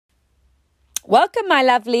Welcome, my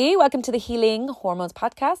lovely. Welcome to the Healing Hormones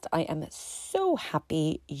podcast. I am so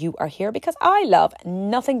happy you are here because I love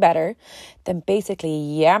nothing better than basically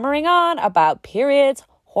yammering on about periods,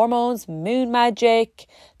 hormones, moon magic,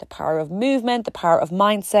 the power of movement, the power of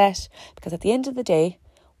mindset. Because at the end of the day,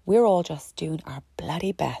 we're all just doing our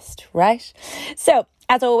bloody best, right? So,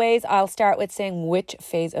 as always, I'll start with saying which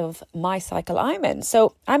phase of my cycle I'm in.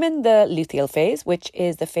 So, I'm in the luteal phase, which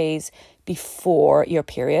is the phase before your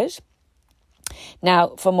period.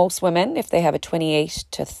 Now, for most women, if they have a 28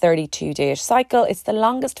 to 32 day cycle, it's the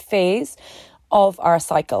longest phase of our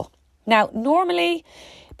cycle. Now, normally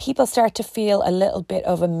people start to feel a little bit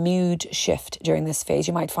of a mood shift during this phase.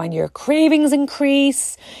 You might find your cravings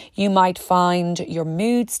increase. You might find your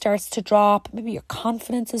mood starts to drop. Maybe your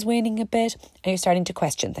confidence is waning a bit and you're starting to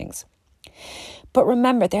question things. But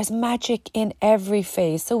remember, there's magic in every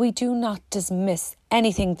phase. So we do not dismiss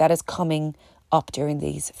anything that is coming up during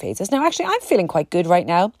these phases. Now, actually, I'm feeling quite good right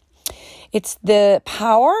now. It's the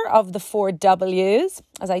power of the 4 W's,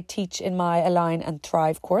 as I teach in my Align and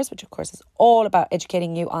Thrive course, which of course is all about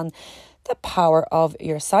educating you on the power of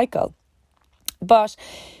your cycle. But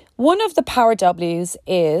one of the power W's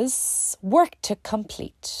is work to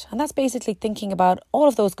complete. And that's basically thinking about all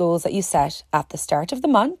of those goals that you set at the start of the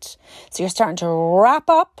month. So you're starting to wrap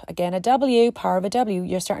up, again, a W, power of a W,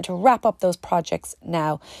 you're starting to wrap up those projects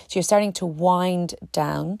now. So you're starting to wind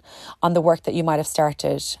down on the work that you might have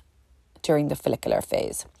started during the follicular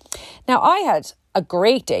phase. Now, I had a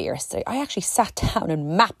great day yesterday. I actually sat down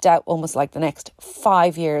and mapped out almost like the next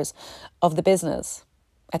 5 years of the business.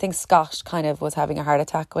 I think Scott kind of was having a heart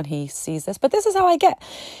attack when he sees this, but this is how I get.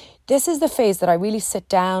 This is the phase that I really sit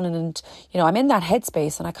down and I'm in that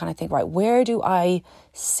headspace and I kind of think, right, where do I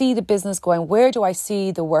see the business going? Where do I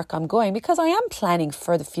see the work I'm going? Because I am planning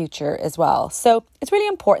for the future as well. So it's really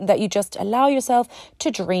important that you just allow yourself to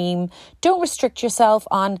dream. Don't restrict yourself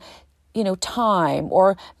on time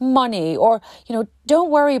or money or, don't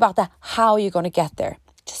worry about how you're going to get there.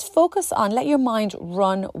 Just focus on, let your mind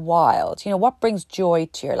run wild. What brings joy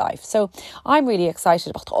to your life. So I'm really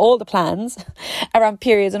excited about all the plans around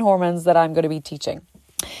periods and hormones that I'm going to be teaching.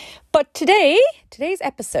 But today's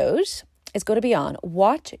episode is going to be on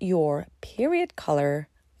what your period color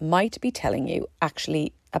might be telling you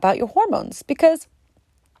actually about your hormones, because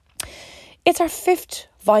it's our 5th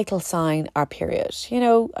vital sign, our period,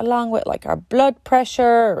 along with like our blood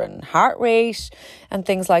pressure and heart rate and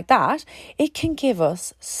things like that. It can give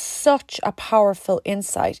us such a powerful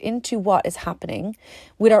insight into what is happening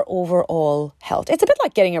with our overall health. It's a bit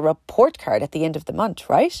like getting a report card at the end of the month,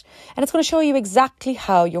 right? And it's going to show you exactly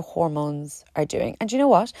how your hormones are doing. And you know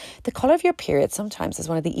what? The color of your period sometimes is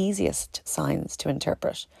one of the easiest signs to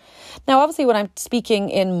interpret. Now, obviously, when I'm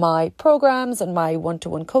speaking in my programs and my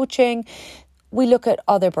one-to-one coaching, we look at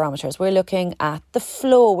other barometers. We're looking at the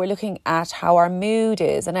flow. We're looking at how our mood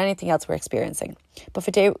is and anything else we're experiencing. But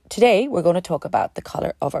for today, we're going to talk about the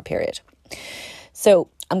color of our period. So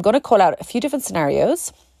I'm going to call out a few different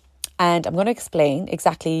scenarios and I'm going to explain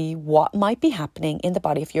exactly what might be happening in the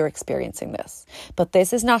body if you're experiencing this. But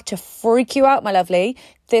this is not to freak you out, my lovely.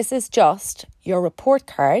 This is just your report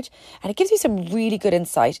card and it gives you some really good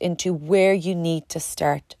insight into where you need to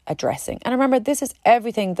start addressing. And remember, this is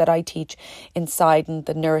everything that I teach inside in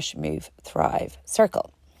the Nourish, Move, Thrive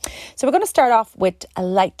circle. So we're going to start off with a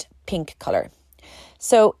light pink color.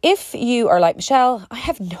 So if you are like Michelle, I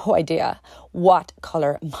have no idea what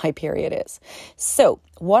color my period is. So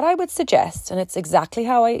what I would suggest, and it's exactly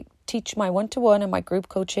how I teach my one-to-one and my group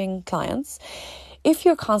coaching clients, if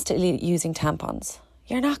you're constantly using tampons,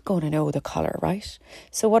 you're not going to know the color, right?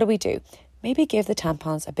 So what do? Maybe give the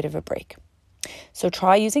tampons a bit of a break. So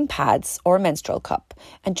try using pads or a menstrual cup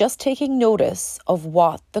and just taking notice of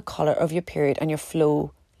what the color of your period and your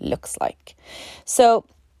flow looks like. So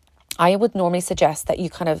I would normally suggest that you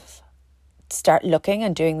kind of start looking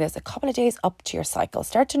and doing this a couple of days up to your cycle.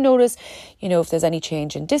 Start to notice, if there's any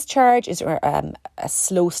change in discharge. Is there a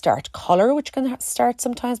slow start color, which can start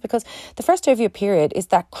sometimes because the first day of your period is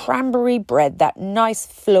that cranberry red, that nice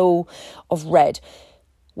flow of red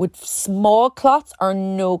with small clots or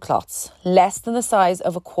no clots, less than the size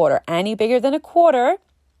of a quarter. Any bigger than a quarter,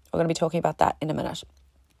 we're going to be talking about that in a minute.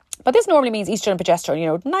 But this normally means estrogen and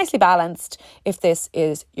progesterone, nicely balanced if this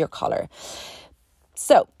is your color.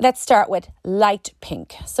 So let's start with light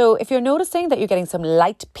pink. So if you're noticing that you're getting some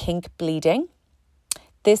light pink bleeding,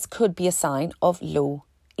 this could be a sign of low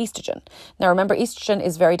estrogen. Now remember, estrogen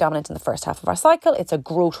is very dominant in the first half of our cycle. It's a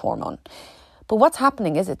growth hormone. But what's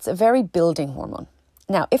happening is it's a very building hormone.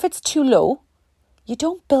 Now, if it's too low, you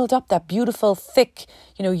don't build up that beautiful, thick,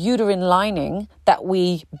 uterine lining that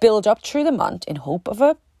we build up through the month in hope of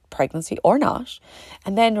a pregnancy or not.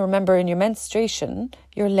 And then remember, in your menstruation,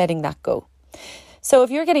 you're letting that go. So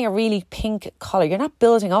if you're getting a really pink colour, you're not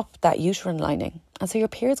building up that uterine lining. And so your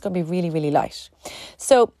period's going to be really, really light.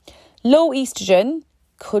 So low estrogen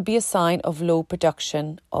could be a sign of low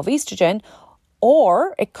production of estrogen,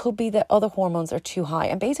 or it could be that other hormones are too high.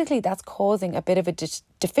 And basically that's causing a bit of a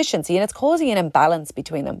deficiency, and it's causing an imbalance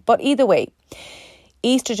between them. But either way,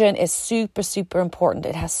 estrogen is super, super important.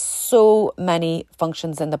 It has so many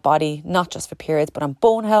functions in the body, not just for periods, but on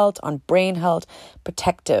bone health, on brain health,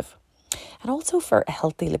 protective, and also for a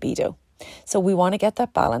healthy libido. So we want to get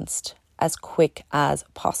that balanced as quick as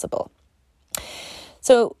possible.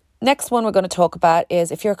 So next one we're going to talk about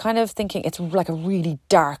is if you're kind of thinking it's like a really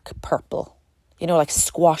dark purple, you know, like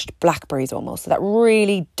squashed blackberries almost. So that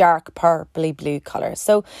really dark purpley blue colour.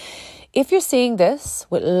 So if you're seeing this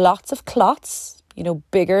with lots of clots, you know,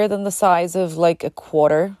 bigger than the size of like a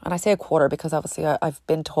quarter. And I say a quarter because obviously I've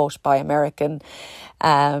been taught by American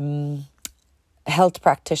health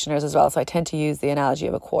practitioners as well. So I tend to use the analogy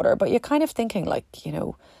of a quarter. But you're kind of thinking like, you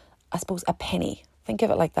know, I suppose a penny. Think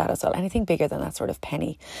of it like that as well. Anything bigger than that sort of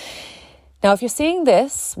penny. Now, if you're seeing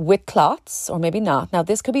this with clots, or maybe not, now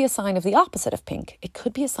this could be a sign of the opposite of pink. It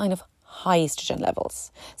could be a sign of high estrogen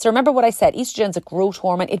levels. So remember what I said, estrogen is a growth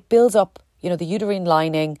hormone. It builds up, you know, the uterine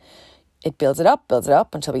lining. It builds it up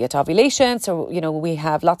until we get to ovulation. So, you know, we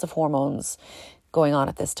have lots of hormones going on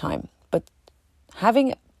at this time. But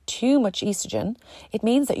having too much estrogen, it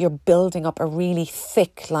means that you're building up a really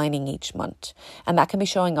thick lining each month. And that can be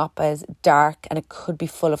showing up as dark, and it could be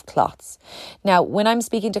full of clots. Now, when I'm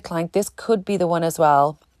speaking to clients, this could be the one as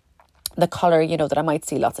well, the colour, you know, that I might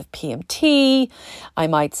see lots of PMT, I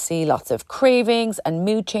might see lots of cravings and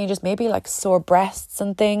mood changes, maybe like sore breasts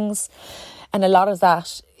and things. And a lot of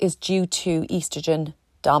that is due to estrogen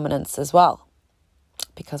dominance as well,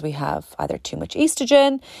 because we have either too much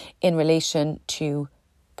estrogen in relation to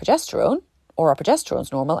progesterone, or our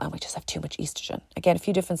progesterone's normal and we just have too much estrogen. Again, a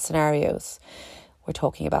few different scenarios we're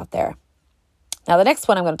talking about there. Now, the next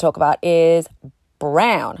one I'm going to talk about is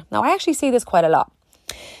brown. Now, I actually see this quite a lot.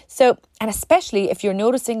 So, and especially if you're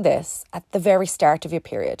noticing this at the very start of your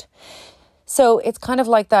period. So it's kind of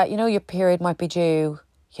like that, you know, your period might be due,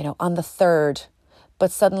 you know, on the 3rd,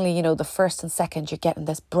 but suddenly, you know, the 1st and 2nd, you're getting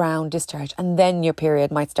this brown discharge, and then your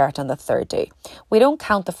period might start on the 3rd day. We don't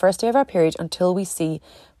count the first day of our period until we see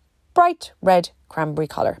bright red cranberry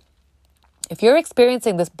colour. If you're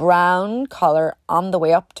experiencing this brown colour on the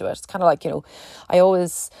way up to it, it's kind of like, you know, I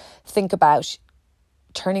always think about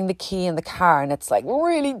turning the key in the car and it's like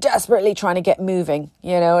really desperately trying to get moving.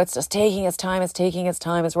 You know, it's just taking its time,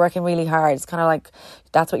 it's working really hard. It's kind of like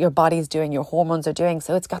that's what your body's doing, your hormones are doing.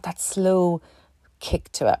 So it's got that slow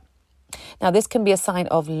kick to it. Now, this can be a sign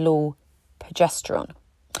of low progesterone.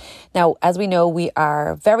 Now, as we know, we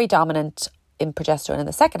are very dominant in progesterone in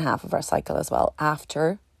the second half of our cycle as well,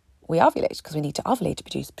 after we ovulate, because we need to ovulate to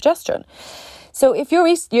produce progesterone. So if your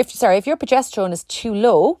progesterone is too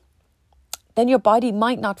low, then your body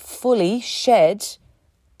might not fully shed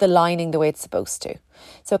the lining the way it's supposed to.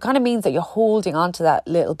 So it kind of means that you're holding onto that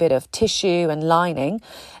little bit of tissue and lining.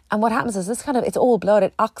 And what happens is it's all blood.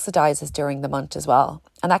 It oxidizes during the month as well.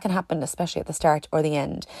 And that can happen especially at the start or the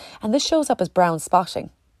end. And this shows up as brown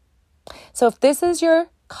spotting. So if this is your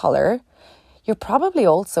colour, you're probably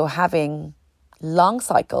also having long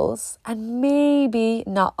cycles and maybe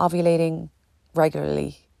not ovulating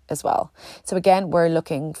regularly as well. So again, we're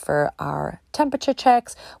looking for our temperature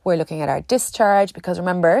checks. We're looking at our discharge, because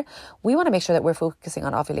remember, we want to make sure that we're focusing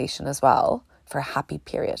on ovulation as well for a happy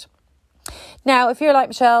period. Now, if you're like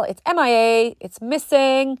Michelle, it's MIA, it's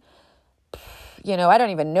missing, you know, I don't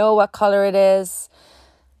even know what colour it is,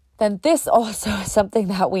 then this also is something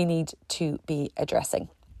that we need to be addressing.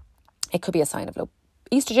 It could be a sign of low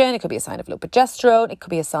estrogen, it could be a sign of low progesterone, it could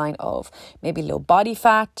be a sign of maybe low body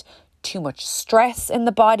fat, too much stress in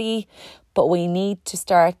the body, but we need to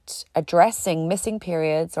start addressing missing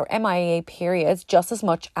periods or MIA periods just as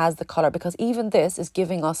much as the colour, because even this is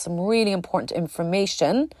giving us some really important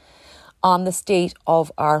information on the state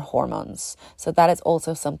of our hormones. So that is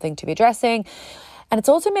also something to be addressing. And it's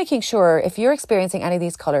also making sure, if you're experiencing any of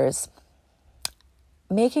these colours,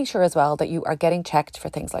 making sure as well that you are getting checked for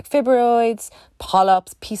things like fibroids,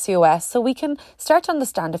 polyps, PCOS, so we can start to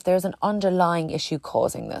understand if there's an underlying issue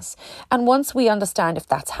causing this. And once we understand if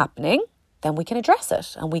that's happening, then we can address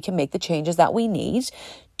it and we can make the changes that we need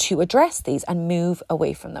to address these and move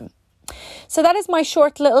away from them. So that is my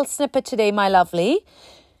short little snippet today, my lovely.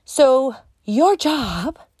 So your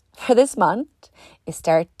job for this month is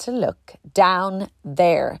start to look down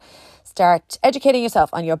there. Start educating yourself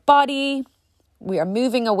on your body, We are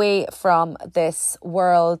moving away from this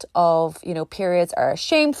world of, periods are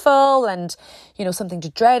shameful and, something to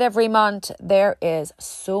dread every month. There is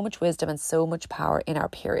so much wisdom and so much power in our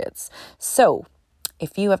periods. So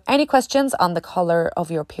if you have any questions on the colour of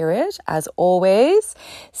your period, as always,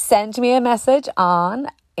 send me a message on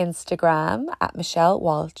Instagram at Michelle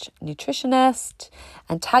Walsh Nutritionist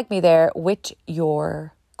and tag me there with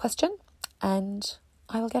your question and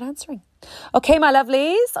I will get answering. Okay, my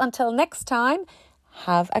lovelies, until next time,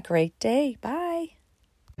 have a great day. Bye.